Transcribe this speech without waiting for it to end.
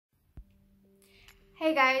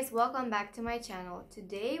Hey guys, welcome back to my channel.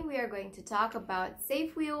 Today we are going to talk about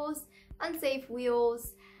safe wheels, unsafe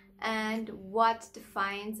wheels, and what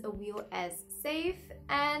defines a wheel as safe,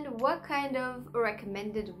 and what kind of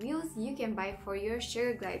recommended wheels you can buy for your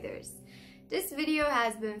sugar gliders. This video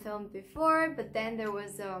has been filmed before, but then there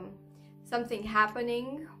was something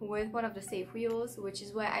happening with one of the safe wheels, which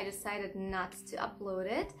is why I decided not to upload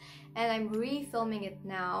it, and I'm refilming it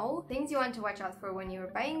now. Things you want to watch out for when you're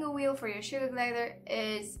buying a wheel for your sugar glider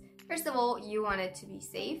is, first of all, you want it to be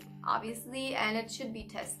safe, obviously, and it should be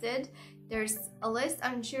tested. There's a list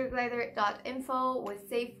on sugarglider.info with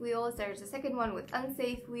safe wheels. There's a second one with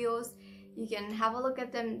unsafe wheels. You can have a look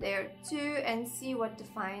at them there too and see what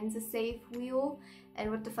defines a safe wheel and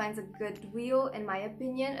what defines a good wheel. In my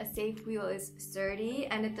opinion, a safe wheel is sturdy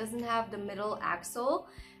and it doesn't have the middle axle.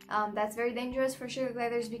 That's very dangerous for sugar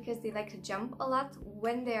gliders because they like to jump a lot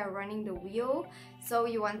when they are running the wheel. So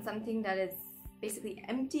you want something that is basically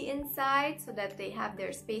empty inside so that they have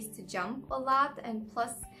their space to jump a lot, and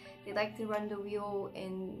plus they like to run the wheel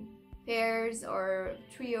in pairs or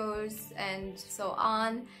trios and so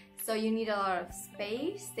on. So you need a lot of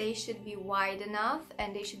space. They should be wide enough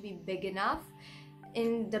and they should be big enough.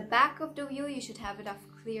 In the back of the wheel, you should have enough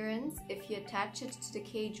clearance if you attach it to the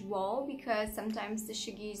cage wall, because sometimes the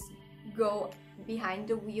Suggies go behind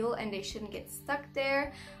the wheel and they shouldn't get stuck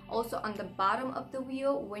there. Also on the bottom of the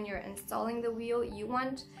wheel, when you're installing the wheel, you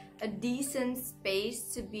want a decent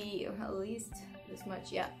space to be, or at least this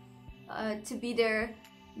much, to be there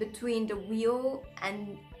between the wheel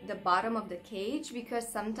and the bottom of the cage, because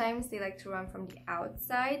sometimes they like to run from the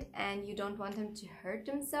outside and you don't want them to hurt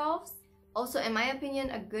themselves. Also, in my opinion,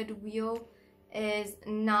 a good wheel is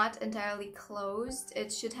not entirely closed. It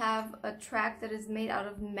should have a track that is made out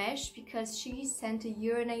of mesh, because Suggies tend to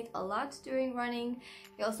urinate a lot during running.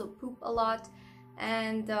 They also poop a lot,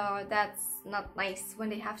 and that's not nice when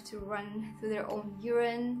they have to run through their own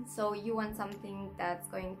urine. So you want something that's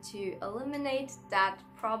going to eliminate that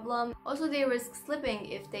problem. Also, they risk slipping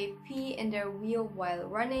if they pee in their wheel while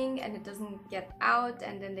running and it doesn't get out,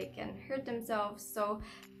 and then they can hurt themselves. So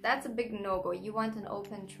that's a big no-go. You want an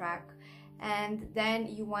open track. And then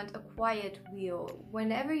you want a quiet wheel.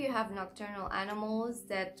 Whenever you have nocturnal animals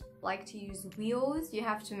that like to use wheels, you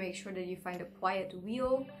have to make sure that you find a quiet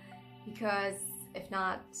wheel, because if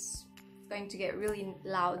not, it's going to get really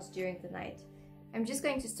loud during the night. I'm just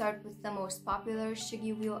going to start with the most popular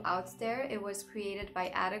Suggie wheel out there. It was created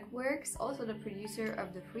by AddictWorks, also the producer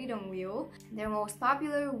of the Freedom wheel. Their most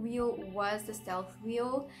popular wheel was the Stealth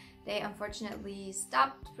wheel. They unfortunately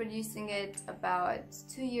stopped producing it about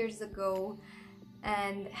 2 years ago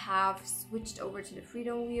and have switched over to the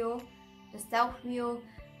Freedom wheel. The Stealth wheel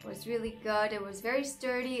was really good. It was very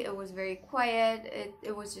sturdy, it was very quiet,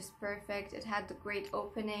 it was just perfect. It had the great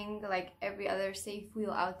opening like every other safe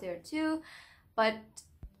wheel out there too, but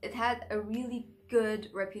it had a really good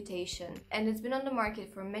reputation, and it's been on the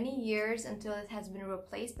market for many years until it has been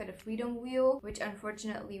replaced by the Freedom wheel, which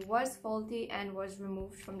unfortunately was faulty and was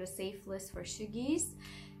removed from the safe list for Suggies.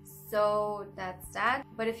 So that's that.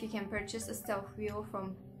 But if you can purchase a Stealth wheel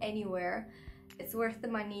from anywhere, it's worth the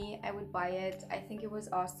money. I would buy it. I think it was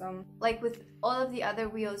awesome. Like with all of the other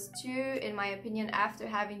wheels too, in my opinion, after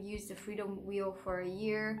having used the Freedom wheel for a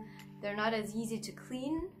year, they're not as easy to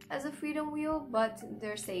clean as a Freedom wheel, but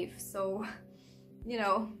they're safe. So, you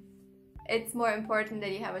know, it's more important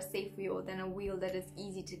that you have a safe wheel than a wheel that is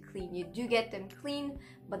easy to clean. You do get them clean,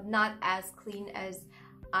 but not as clean as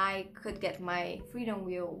I could get my Freedom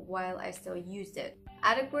wheel while I still used it.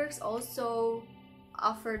 AddictWorks also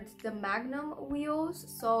offered the Magnum wheels,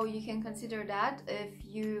 so you can consider that if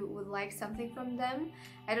you would like something from them.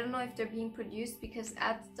 I don't know if they're being produced because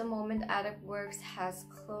at the moment AddictWorks has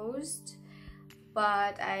closed,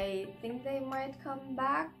 but I think they might come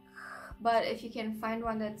back. But if you can find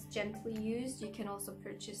one that's gently used, you can also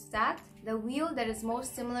purchase that. The wheel that is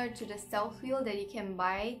most similar to the Stealth wheel that you can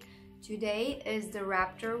buy today is the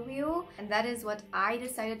Raptor wheel, and that is what I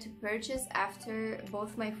decided to purchase after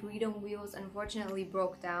both my Freedom wheels unfortunately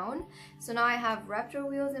broke down. So now I have Raptor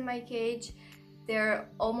wheels in my cage. They're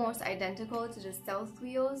almost identical to the Stealth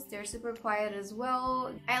wheels. They're super quiet as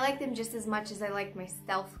well. I like them just as much as I like my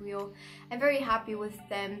Stealth wheel. I'm very happy with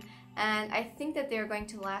them, and I think that they're going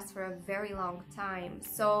to last for a very long time.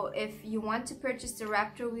 So if you want to purchase the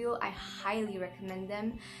Raptor wheel, I highly recommend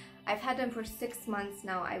them. I've had them for 6 months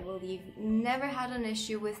now, I believe. Never had an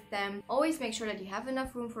issue with them. Always make sure that you have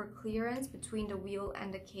enough room for clearance between the wheel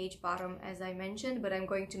and the cage bottom, as I mentioned, but I'm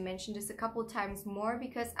going to mention this a couple times more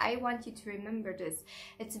because I want you to remember this.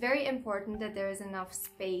 It's very important that there is enough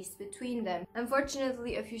space between them.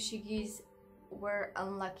 Unfortunately, a few Suggies were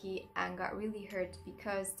unlucky and got really hurt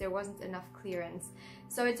because there wasn't enough clearance.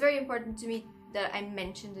 So it's very important to me that I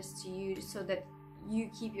mention this to you so that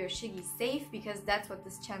you keep your Suggie safe, because that's what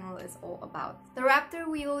this channel is all about. The Raptor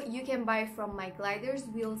wheel you can buy from My Gliders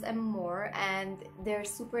Wheels and More, and they're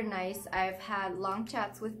super nice. I've had long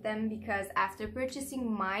chats with them because after purchasing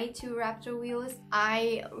my 2 Raptor wheels,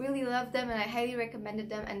 I really loved them and I highly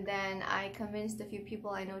recommended them, and then I convinced a few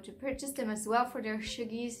people I know to purchase them as well for their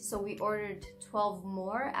Suggies, so we ordered 12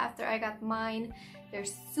 more after I got mine. They're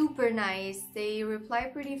super nice. They reply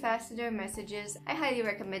pretty fast to their messages. I highly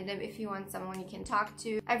recommend them if you want someone you can talk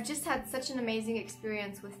to. I've just had such an amazing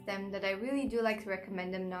experience with them that I really do like to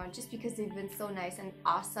recommend them now, just because they've been so nice and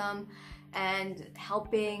awesome and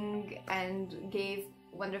helping and gave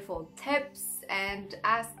wonderful tips and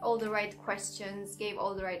asked all the right questions, gave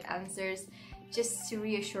all the right answers, just to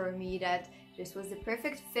reassure me that this was the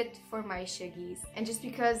perfect fit for my Suggies. And just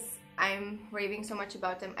because I'm raving so much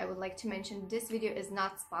about them, I would like to mention this video is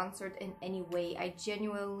not sponsored in any way. I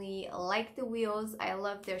genuinely like the wheels, I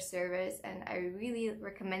love their service, and I really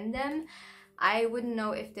recommend them. I wouldn't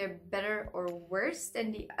know if they're better or worse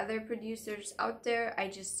than the other producers out there. I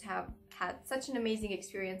just have had such an amazing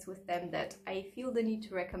experience with them that I feel the need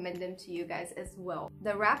to recommend them to you guys as well.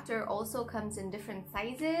 The Raptor also comes in different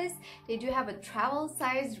sizes. They do have a travel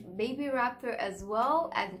size baby Raptor as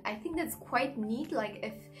well, and I think that's quite neat. Like,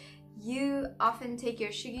 if you often take your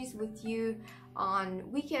Suggies with you on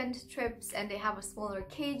weekend trips and they have a smaller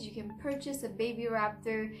cage, you can purchase a baby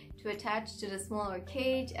Raptor to attach to the smaller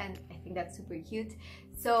cage, and I think that's super cute.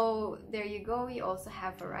 So there you go, you also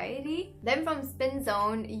have variety. Then from Spin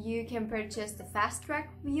Zone, you can purchase the Fast Track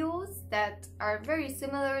wheels that are very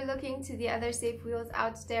similar looking to the other safe wheels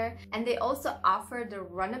out there, and they also offer the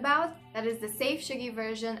Runabout, that is the safe Suggie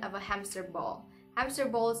version of a hamster ball. Hamster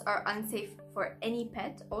balls are unsafe for any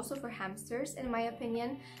pet, also for hamsters in my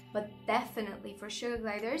opinion, but definitely for sugar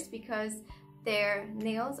gliders because their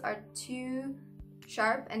nails are too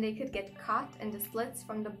sharp and they could get caught in the slits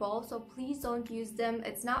from the ball, so please don't use them.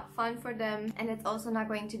 It's not fun for them, and it's also not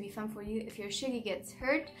going to be fun for you if your Suggie gets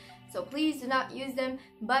hurt, so please do not use them.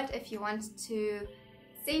 But if you want to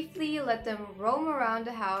safely let them roam around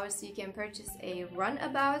the house, you can purchase a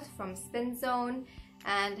Runabout from Spin Zone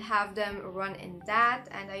and have them run in that.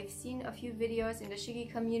 And I've seen a few videos in the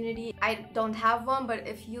Suggie community. I don't have one, but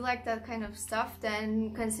if you like that kind of stuff,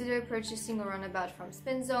 then consider purchasing a Runabout from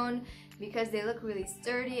Spin Zone because they look really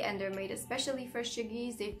sturdy and they're made especially for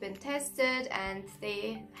Suggies. They've been tested and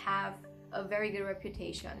they have a very good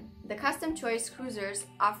reputation. The Custom Choice Cruisers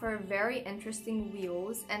offer very interesting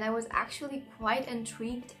wheels, and I was actually quite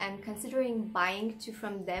intrigued and considering buying 2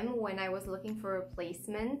 from them when I was looking for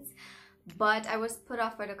replacements. But I was put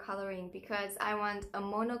off by the coloring because I want a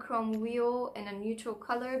monochrome wheel in a neutral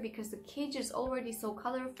color because the cage is already so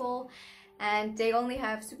colorful and they only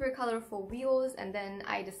have super colorful wheels, and then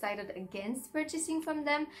I decided against purchasing from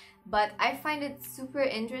them. But I find it super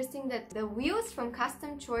interesting that the wheels from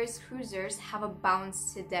Custom Choice Cruisers have a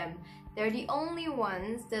bounce to them. They're the only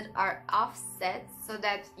ones that are offset so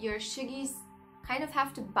that your Suggies kind of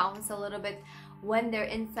have to bounce a little bit when they're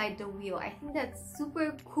inside the wheel. I think that's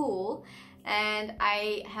super cool and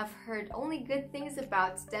I have heard only good things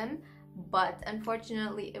about them, but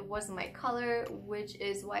unfortunately it wasn't my color, which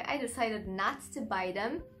is why I decided not to buy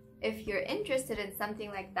them. If you're interested in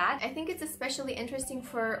something like that, I think it's especially interesting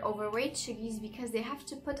for overweight Suggies because they have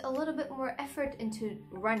to put a little bit more effort into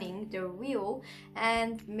running their wheel,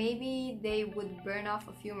 and maybe they would burn off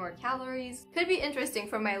a few more calories. Could be interesting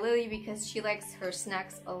for my Lily because she likes her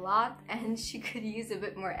snacks a lot and she could use a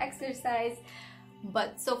bit more exercise.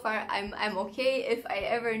 But so far I'm okay. If I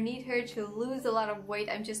ever need her to lose a lot of weight,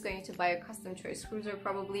 I'm just going to buy a Custom Choice Cruiser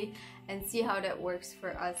probably and see how that works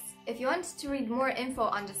for us. If you want to read more info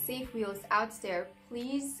on the safe wheels out there,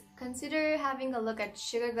 please consider having a look at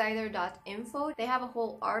sugarglider.info. They have a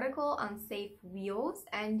whole article on safe wheels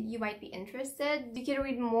and you might be interested. You can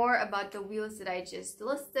read more about the wheels that I just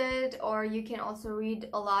listed, or you can also read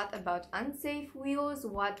a lot about unsafe wheels,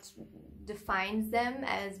 what defines them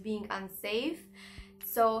as being unsafe.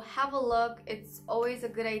 So have a look. It's always a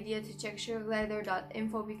good idea to check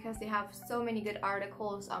sugarglider.info because they have so many good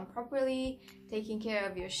articles on properly taking care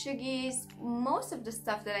of your Suggies. Most of the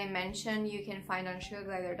stuff that I mentioned you can find on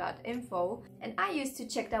sugarglider.info, and I used to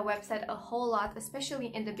check that website a whole lot, especially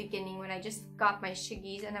in the beginning when I just got my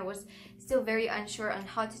Suggies and I was still very unsure on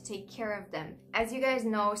how to take care of them. As you guys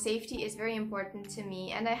know, safety is very important to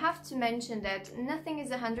me, and I have to mention that nothing is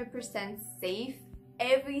 100% safe.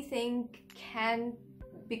 Everything can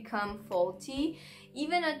become faulty.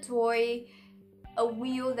 Even a toy a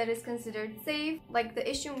wheel that is considered safe. Like the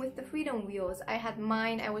issue with the Freedom wheels, I had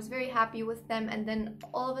mine, I was very happy with them, and then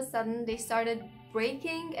all of a sudden they started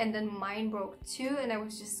breaking, and then mine broke too, and I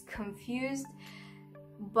was just confused.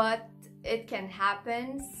 But it can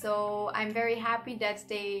happen, so I'm very happy that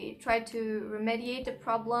they tried to remediate the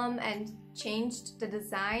problem and changed the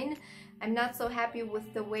design. I'm not so happy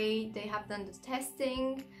with the way they have done the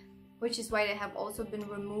testing, which is why they have also been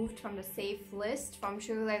removed from the safe list from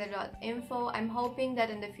sugarglider.info. I'm hoping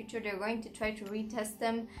that in the future they're going to try to retest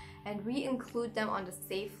them and re-include them on the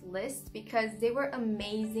safe list, because they were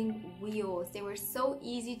amazing wheels. They were so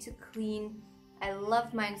easy to clean. I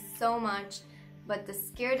loved mine so much. But the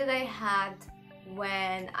scare that I had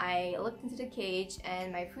when I looked into the cage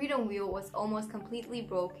and my Freedom wheel was almost completely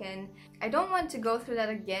broken, I don't want to go through that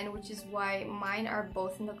again, which is why mine are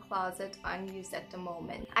both in the closet unused at the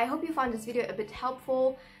moment. I hope you found this video a bit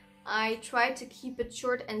helpful. I tried to keep it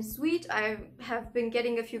short and sweet. I have been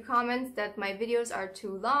getting a few comments that my videos are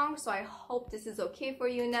too long, so I hope this is okay for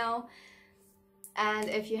you now. And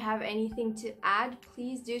if you have anything to add,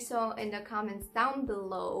 please do so in the comments down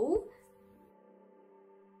below.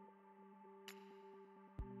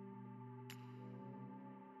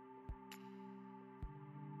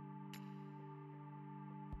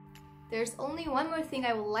 There's only one more thing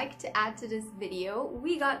I would like to add to this video.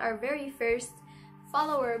 We got our very first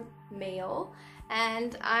follower mail,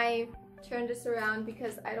 and I turned this around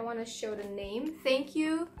because I don't want to show the name. Thank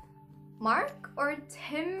you, Mark or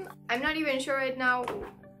Tim. I'm not even sure right now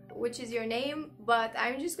which is your name, but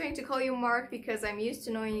I'm just going to call you Mark because I'm used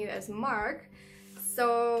to knowing you as Mark.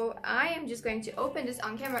 So I am just going to open this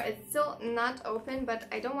on camera. It's still not open, but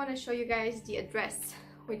I don't want to show you guys the address,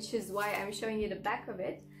 which is why I'm showing you the back of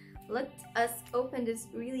it. Let us open this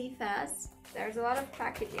really fast. There's a lot of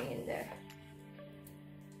packaging in there.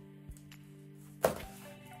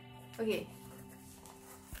 Okay.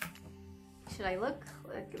 Should I look?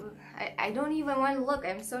 I don't even want to look.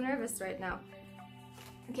 I'm so nervous right now.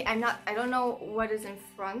 Okay, I don't know what is in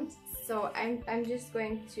front, so I'm just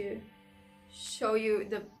going to show you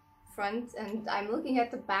the front, and I'm looking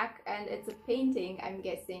at the back, and it's a painting, I'm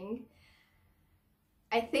guessing.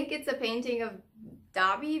 I think it's a painting of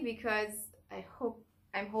Dobby, because I hope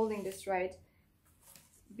I'm holding this right,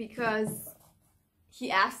 because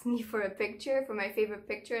he asked me for a picture, for my favorite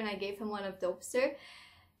picture, and I gave him one of Dopster.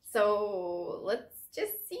 So let's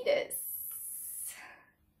just see this.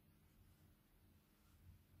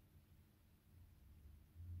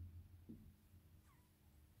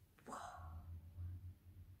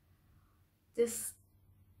 This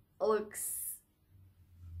looks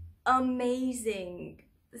amazing.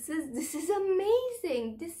 This is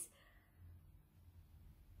amazing.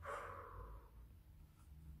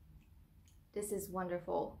 This is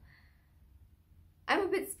wonderful. I'm a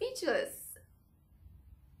bit speechless.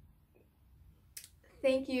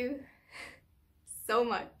 Thank you so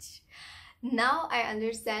much. Now I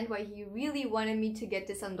understand why he really wanted me to get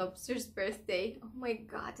this on Lobster's birthday. Oh my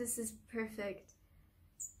god, this is perfect.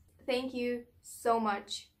 Thank you so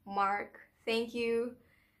much, Mark. Thank you.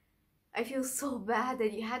 I feel so bad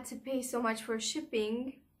that you had to pay so much for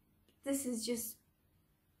shipping. This is just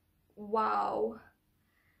wow.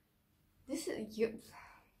 This is you.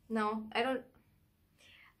 No, I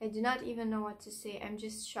do not even know what to say. I'm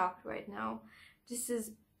just shocked right now. This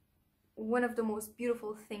is one of the most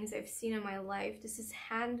beautiful things I've seen in my life. This is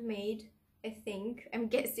handmade, I think. I'm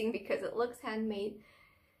guessing because it looks handmade.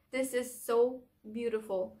 This is so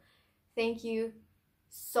beautiful. Thank you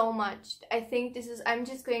so much. I think I'm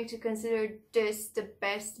just going to consider this the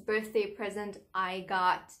best birthday present I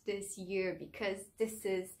got this year, because this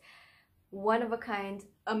is one of a kind,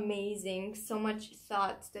 amazing. So much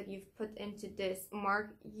thought that you've put into this.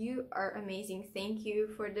 Mark, you are amazing. Thank you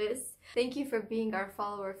for this. Thank you for being our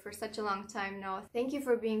follower for such a long time now. Thank you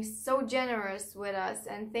for being so generous with us,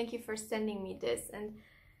 and thank you for sending me this. And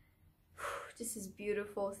this is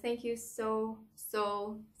beautiful. Thank you so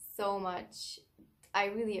much. I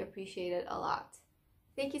really appreciate it a lot.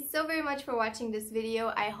 Thank you so very much for watching this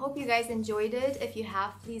video. I hope you guys enjoyed it. If you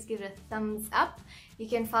have, please give it a thumbs up. You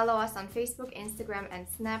can follow us on Facebook, Instagram, and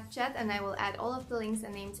Snapchat, and I will add all of the links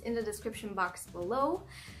and names in the description box below.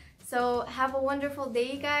 So have a wonderful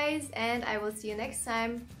day, guys, and I will see you next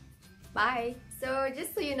time. Bye! So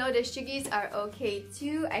just so you know, the Suggies are okay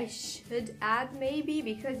too. I should add maybe,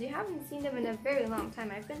 because you haven't seen them in a very long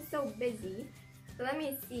time. I've been so busy. So let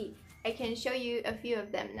me see. I can show you a few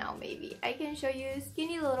of them now, maybe. I can show you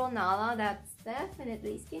Skinny Little Nala. That's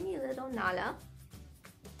definitely Skinny Little Nala.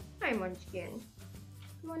 Hi, Munchkin.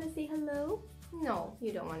 You want to say hello? No,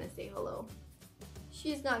 you don't want to say hello.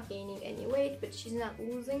 She's not gaining any weight, but she's not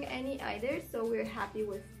losing any either, so we're happy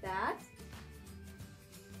with that.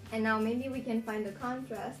 And now maybe we can find the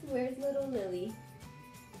contrast. Where's little Lily?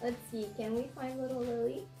 Let's see, can we find little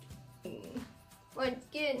Lily? Once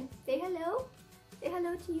again, say hello. Say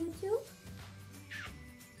hello to YouTube.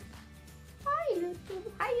 Hi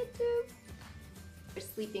YouTube. Hi YouTube. They're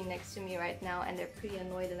sleeping next to me right now and they're pretty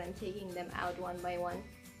annoyed that I'm taking them out one by one.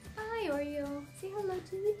 Hi Oreo. Say hello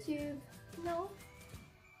to YouTube. No?